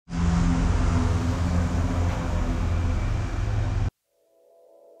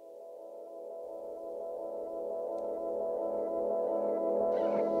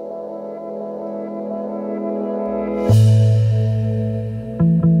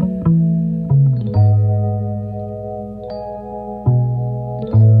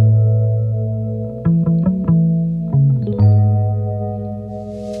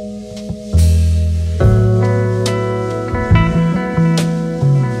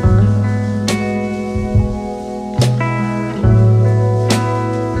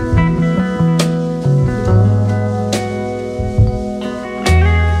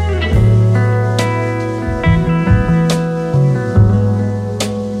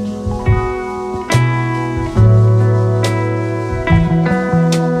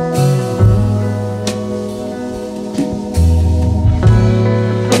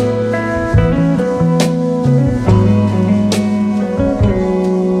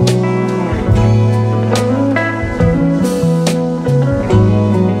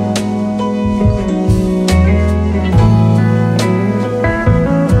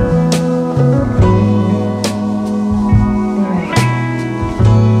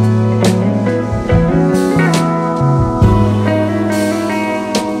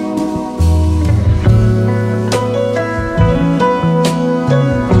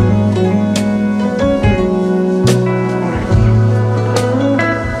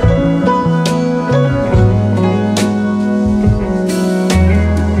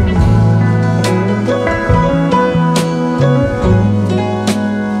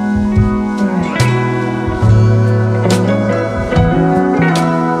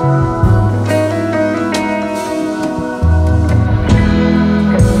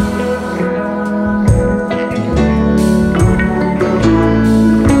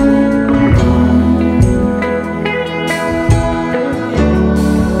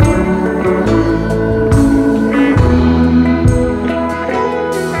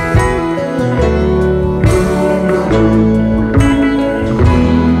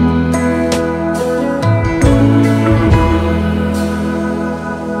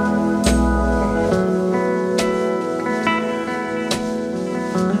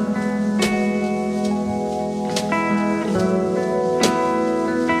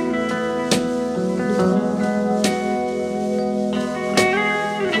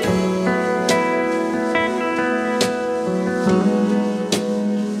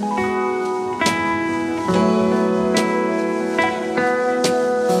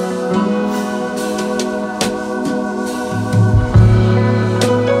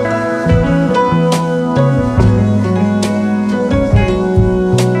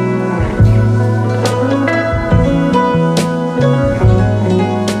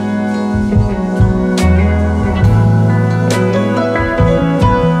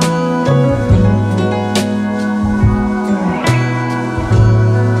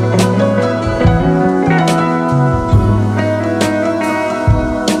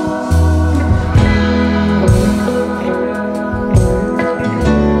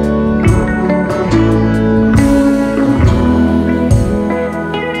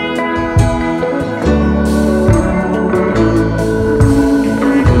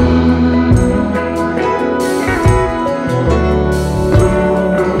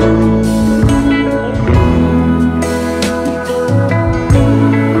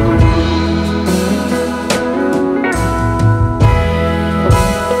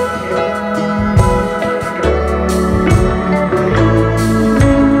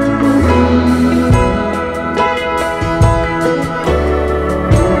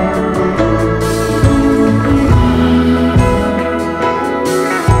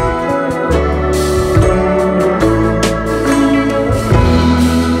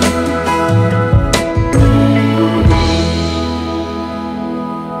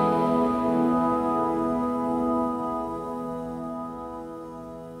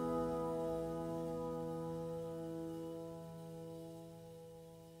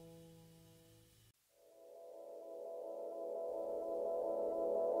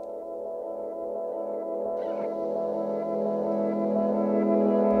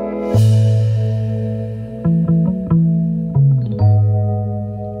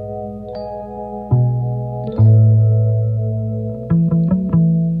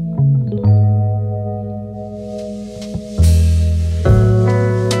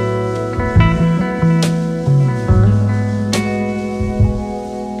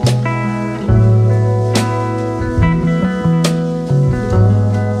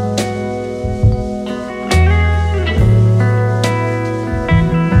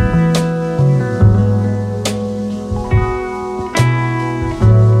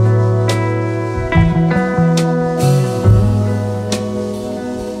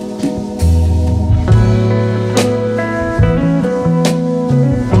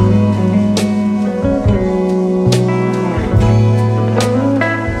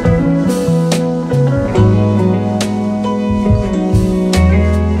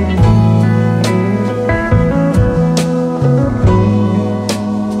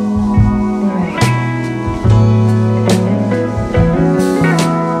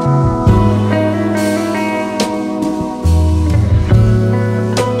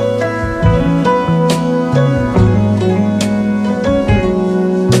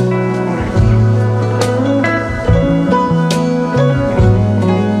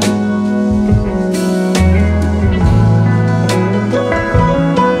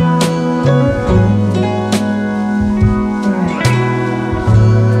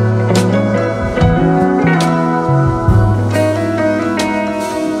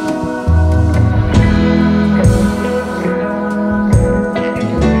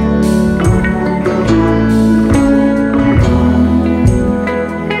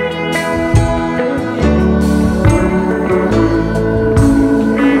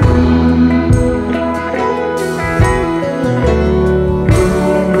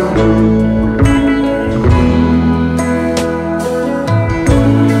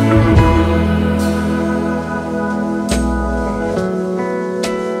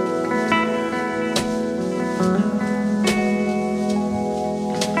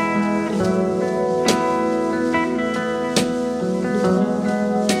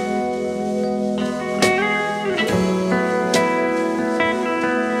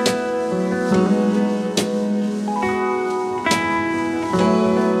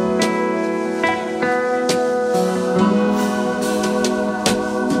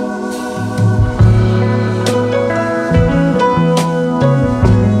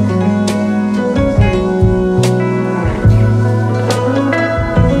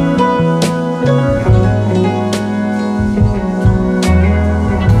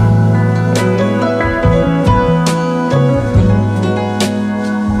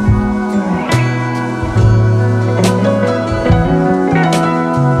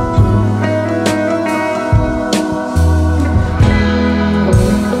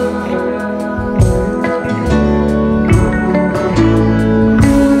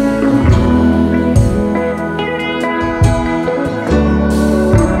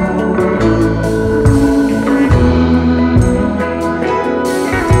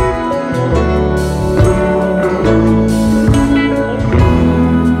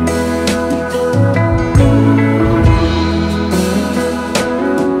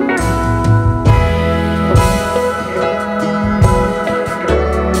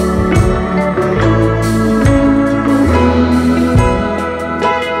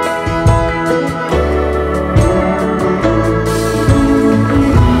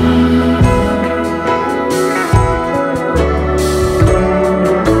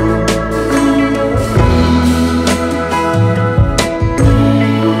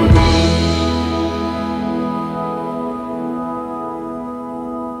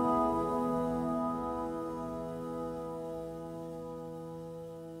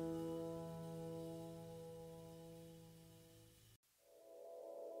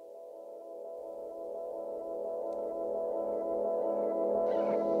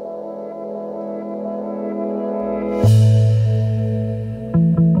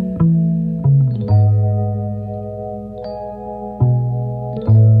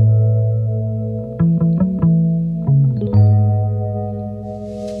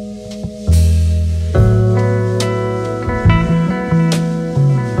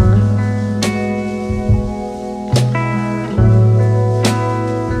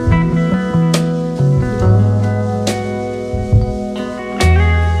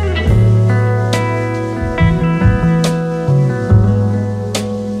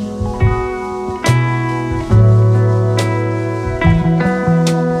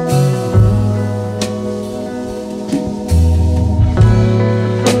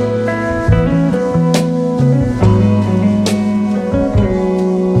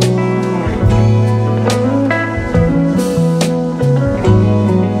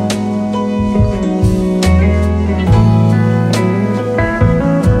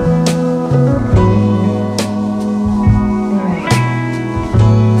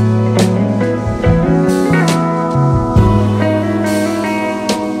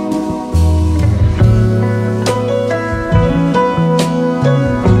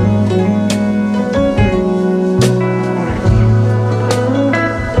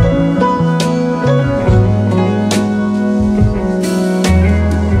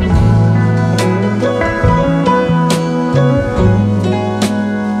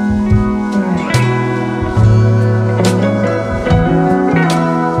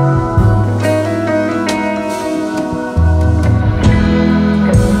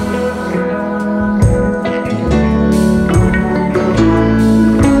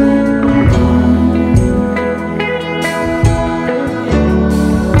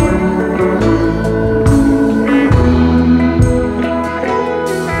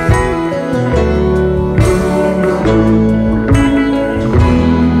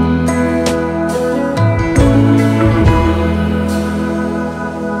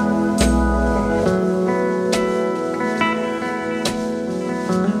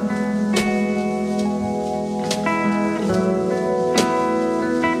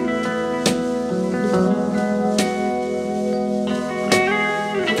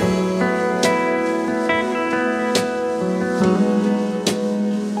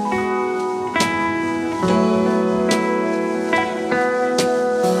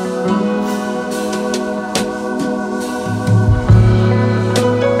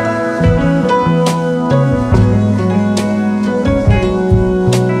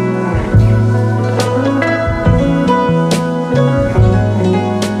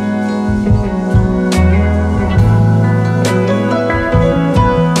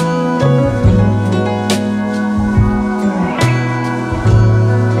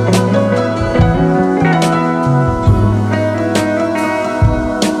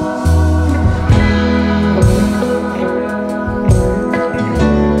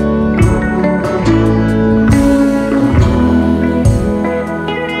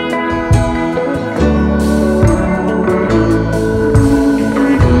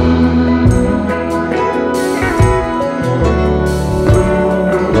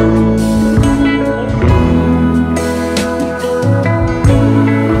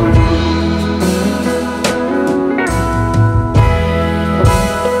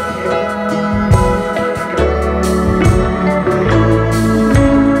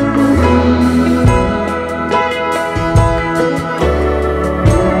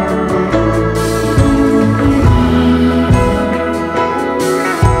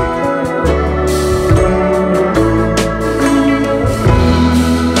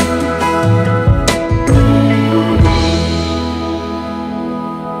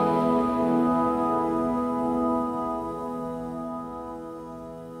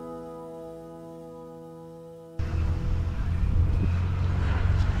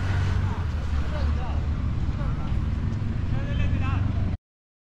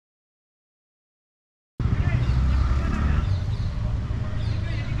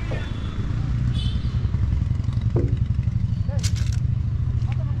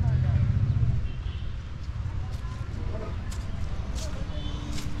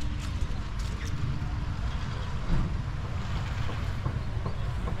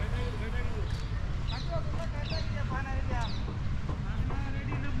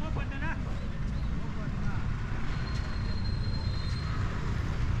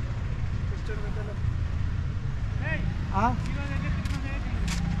Ah.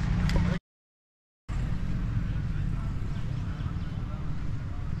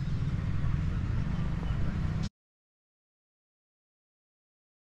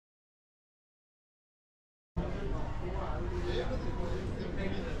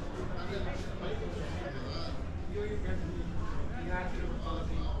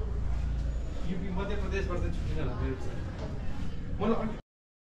 मध्य प्रदेशबाट छुट्टिन होला मलाई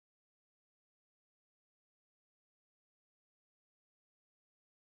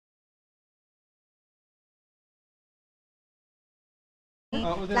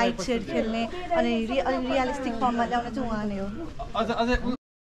लाइट शेड खेल्ने अनि रियलिस्टिक फर्ममा ल्याउन चाहिँ उहाँ नै हो अझ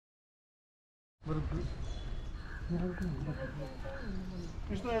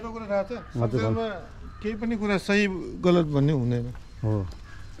यस्तो एउटा कुरा थाहा छ संसारमा केही पनि कुरा सही गलत भन्ने हुँदैन हो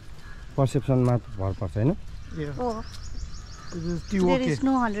पर्सेप्सनमा भर पर्छ हैन हो There is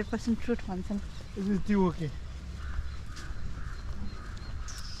no 100% truth भन्छन् It is the okay.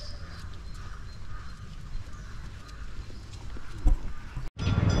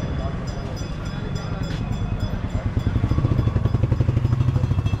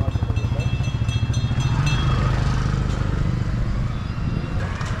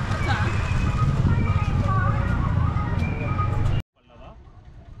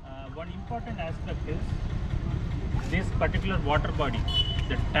 One important aspect is this particular water body,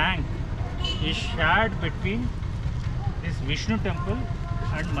 the tank is shared between this Vishnu temple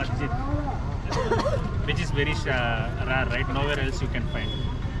and masjid, which is very rare, right? Nowhere else you can find.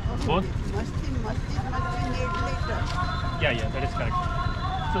 Both. Yeah, that is correct.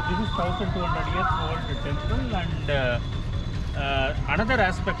 So this is 1200 years old temple, and another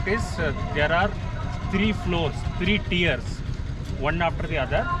aspect is there are 3 floors, 3 tiers, one after the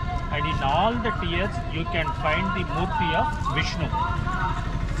other. And in all the tiers, you can find the Murti of Vishnu,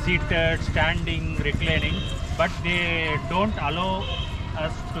 seated, standing, reclining, but they don't allow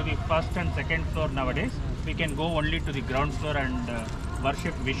us to the first and second floor nowadays. We can go only to the ground floor and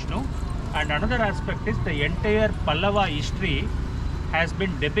worship Vishnu. And another aspect is the entire Pallava history has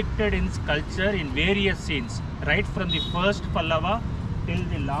been depicted in sculpture in various scenes, right from the first Pallava till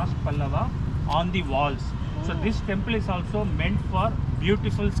the last Pallava on the walls. So this temple is also meant for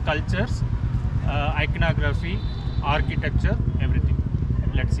beautiful sculptures, iconography, architecture, everything.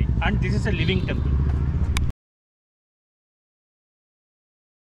 Let's see. And this is a living temple.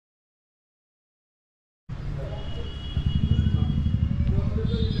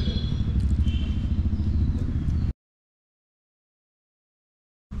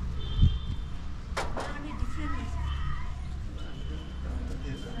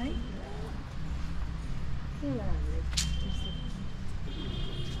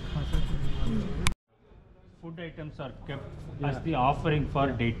 Food items are kept as the offering for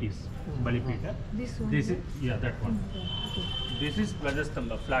deities. Balipita. This one? This is, that one. This is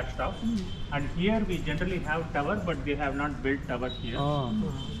Vajastamba, Flagstaff. And here we generally have tower, but they have not built tower here.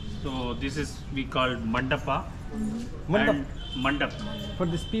 So this is we call Mandapa. And Mandap. For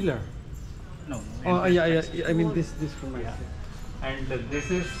this pillar. No. Yeah. I mean this for my. Yeah. And this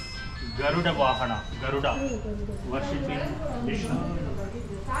is Garuda Vahana. Garuda. Worshipping Vishnu.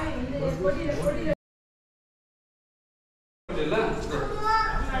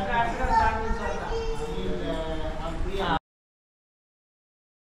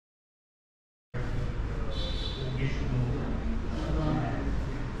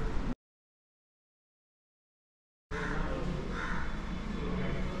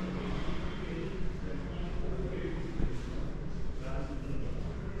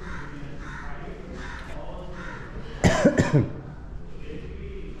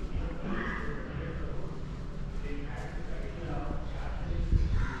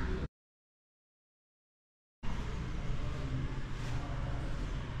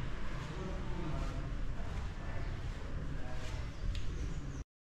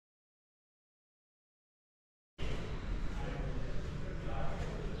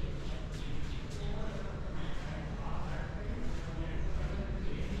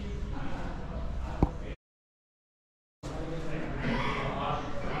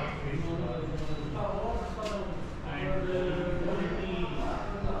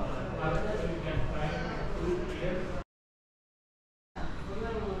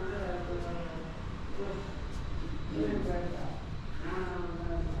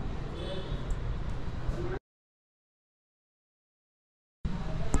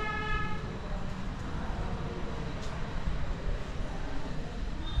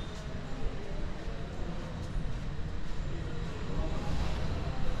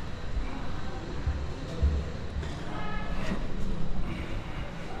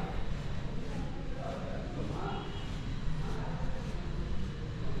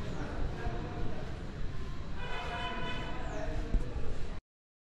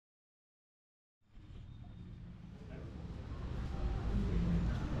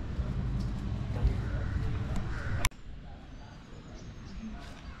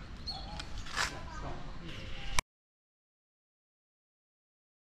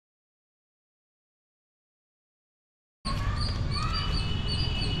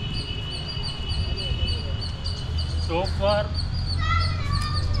 so far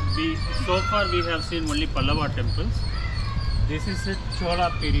we have seen only Pallava temples. This is a Chola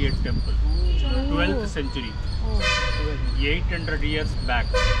period temple, 12th century, 800 years back.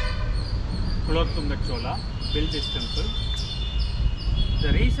 Kulothunga Chola built this temple.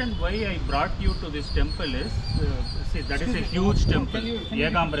 The reason why I brought you to this temple is, see, that is a huge temple,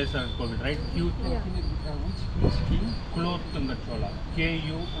 Yegambaresa Kovil, right? Huge. Which king? Kulothunga Chola,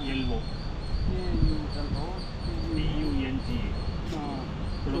 K-U-L-O. T-U-N-G-A.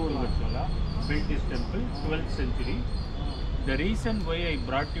 Kulothunga Chola built this temple, 12th century. The reason why I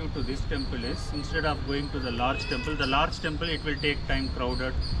brought you to this temple is, instead of going to the large temple it will take time,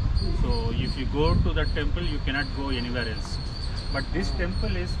 crowded. So if you go to the temple, you cannot go anywhere else. But this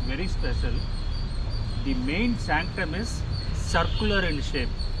temple is very special. The main sanctum is circular in shape.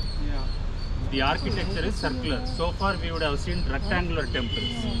 Yeah. The architecture is circular. So far we would have seen rectangular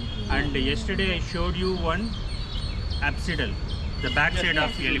temples. And yesterday I showed you one apsidal, the backside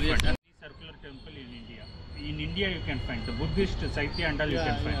of the elephant. And the circular temple in India. In India you can find the Buddhist Saitya and all you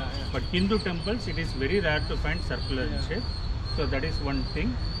can find. But Hindu temples, it is very rare to find circular in shape. So that is one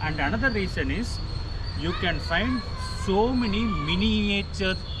thing. And another reason is, you can find so many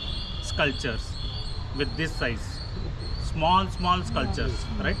miniature sculptures with this size. Small sculptures,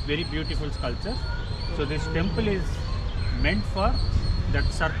 right? Very beautiful sculptures. So this temple is meant for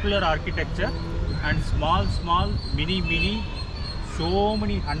that circular architecture and small mini, so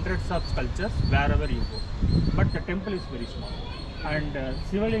many hundreds of sculptures wherever you go. But the temple is very small. And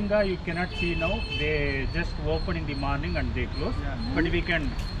Sivalinga you cannot see now, they just open in the morning and they close. But we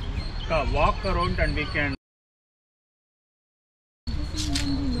can walk around and we can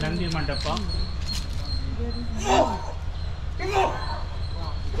Nandi Mandapa.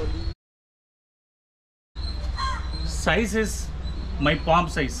 Size is my palm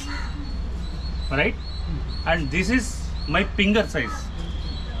size, right? And this is my finger size.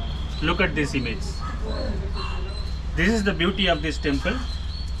 Look at this image. This is the beauty of this temple.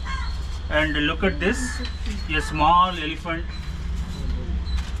 And look at this, a small elephant.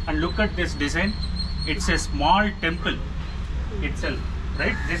 And look at this design. It's a small temple itself,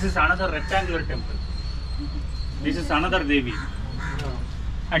 right? This is another rectangular temple. This is another Devi.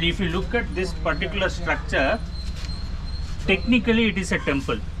 And if you look at this particular structure, technically it is a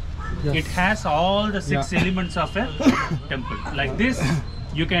temple. Yes. It has all the 6 elements of a temple. Like this,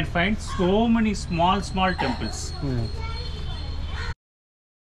 you can find so many small temples.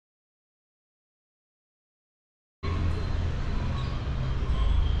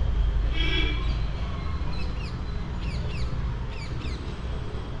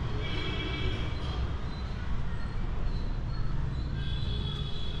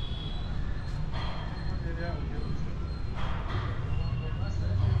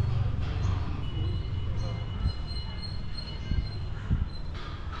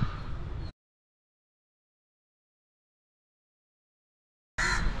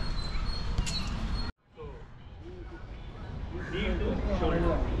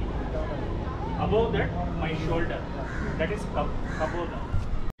 Above that, my shoulder, that is Kaboda.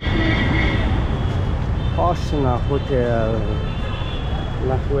 Pasna Hotel.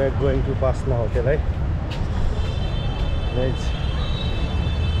 Now we are going to Pasna Hotel, right? Let's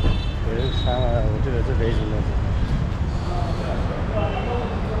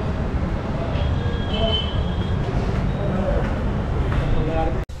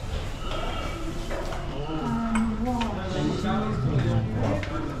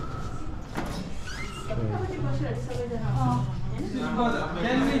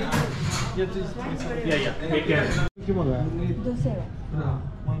Yeah, take care. के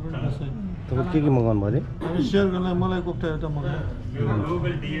मगाउनु भयो हामी share गर्नलाई मलाई कोफ्ता एउटा मगाऊ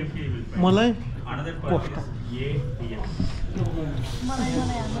Global DFE will find. मलाई Another part is ADF.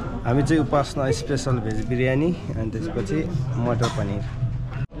 हामी चाहिँ उपासना स्पेशल भेज बिरयानी अनि त्यसपछि मटर पनिर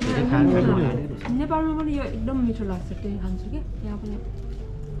नेपालमा पनि यो एकदम मिठो लाग्छ त्यही खान्छु के यहाँ पनि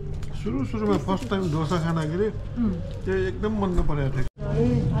सुरुमा फर्स्ट टाइम डोसा खाँदाखेरि त्यो एकदम मन नपरेको थियो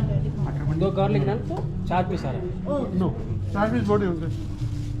दो गार्लिक नान 4 पीस आ रहा है नो 4 पिस बढी हुन्छ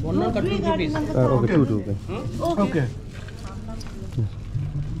वन नान का 2 piece okay to okay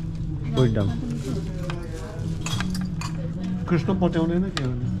weight down Krishna पट्याउँदैन के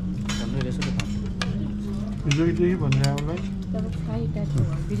गर्ने हिजोदेखि भनेर आउलाई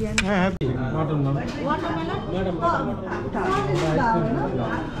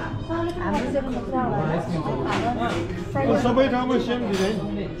सबै ठाउँमा सेम डिजाइन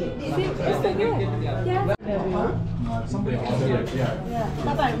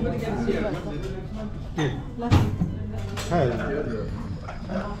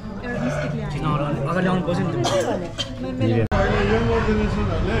अगाडि अगाडि आउनु पर्छ नि अहिले यङ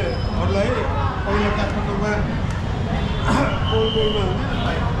अर्गनाइजेसनहरूले अरूलाई पहिला काठमाडौँमा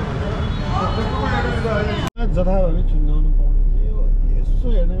जथाभावी चुनाउनु पाउँदैन यसो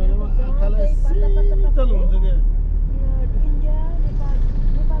हेर्ने बेलामा आँखालाई शीतल हुन्छ क्या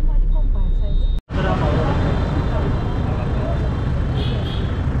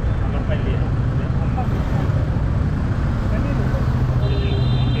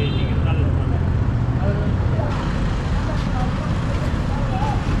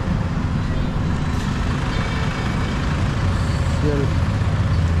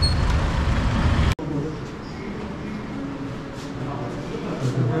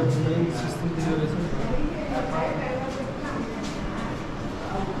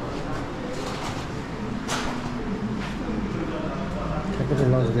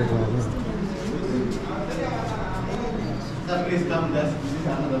Please come, this is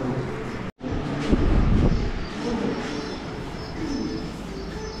another room.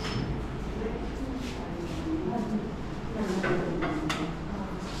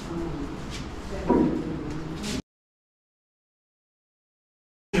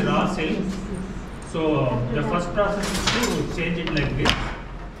 Raw silk. So the first process is to change it like this.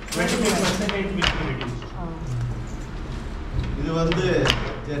 25% will be reduced.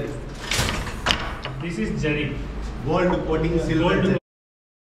 Jerry. This is jerry. Gold coating silver.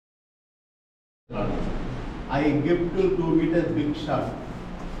 Gold. I give to 2 meters big shot.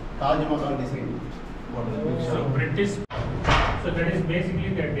 Taj Mahal design. So British. So that is basically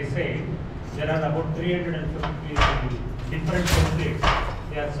the design. There are about 350 different templates.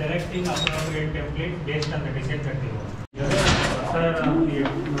 They are selecting appropriate template based on the design that they want. Sir,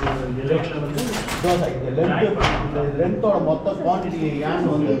 the length or mother quantity yarn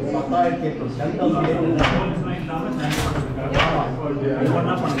on the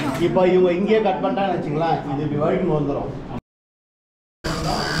இப்போ இவங்க இங்கே cut பண்ணிட்டான்னு வச்சுங்களேன் இது இப்படி வரைக்கும் வந்துடும்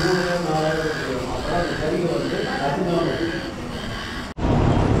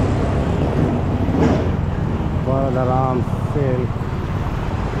Balaram Silk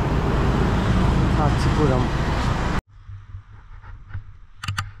Kachipuram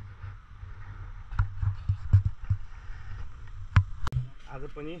आज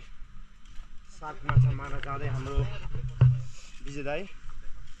पनि सार्क माछा मार्न जाँदै हाम्रो विजय दाइ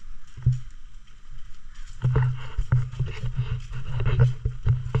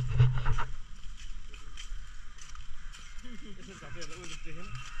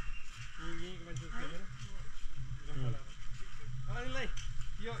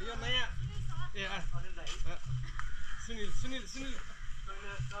यो नयाँ ए सुनिल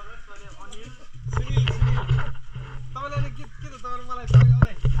तपाईँले के त तपाईँले मलाई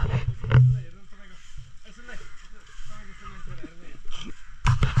हेर्नु तपाईँको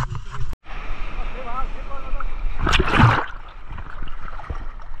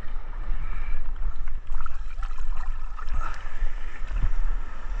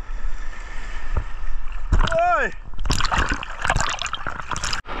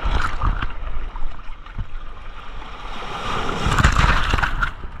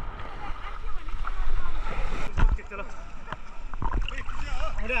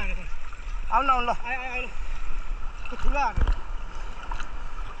आउनु ल ठुला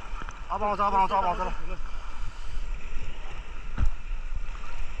अब आउँछ ल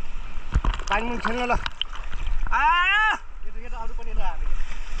पानी मुनि खेल्नु ल अरू पनि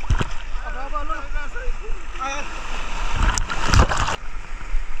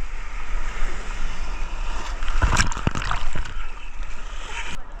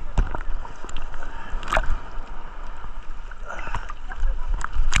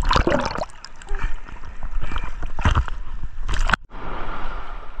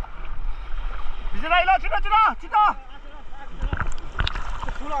छिटो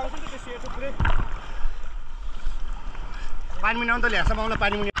ठुलो आउँछ नि त्यो सेतो पुरै पानी मुनि आउनु त ल्यास आउन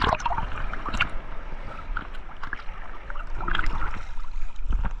पानी मुनि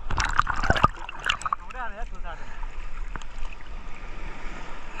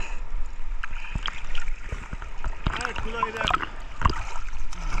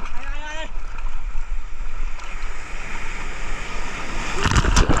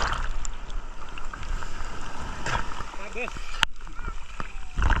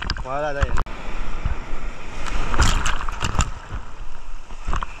Voilà, là.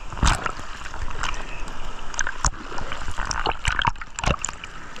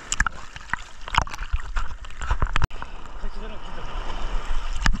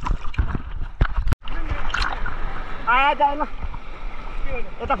 आया जाएन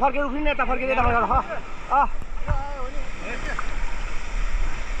यता फर्केर उफ्रिने यता फर्केर यता फर्केर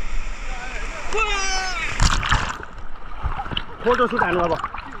फोटोसुट हान्नु अब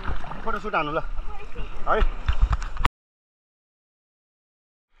फोटोसुट हान्नु ल है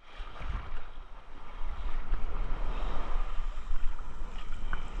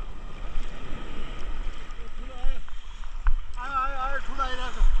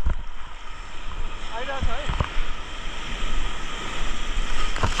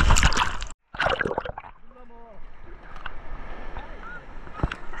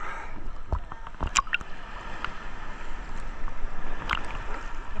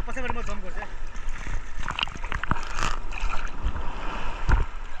पछिबाट म जम्प गर्छु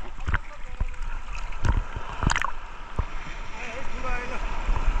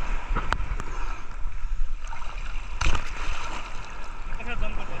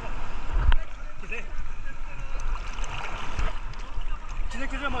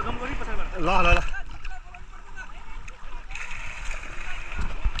ल ल ल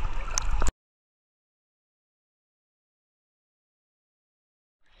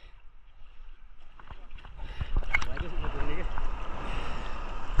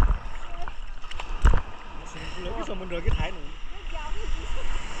समुद्र कि थाहा नहीं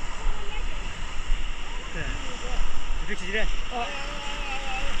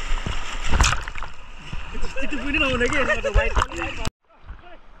itu punya mau lagi ada white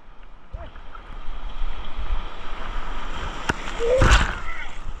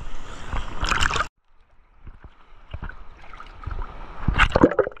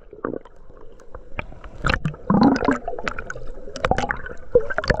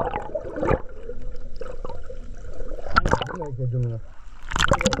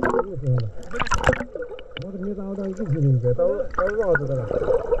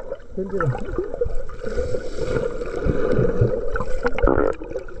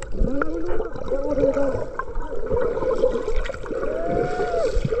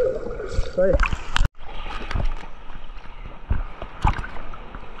Sorry.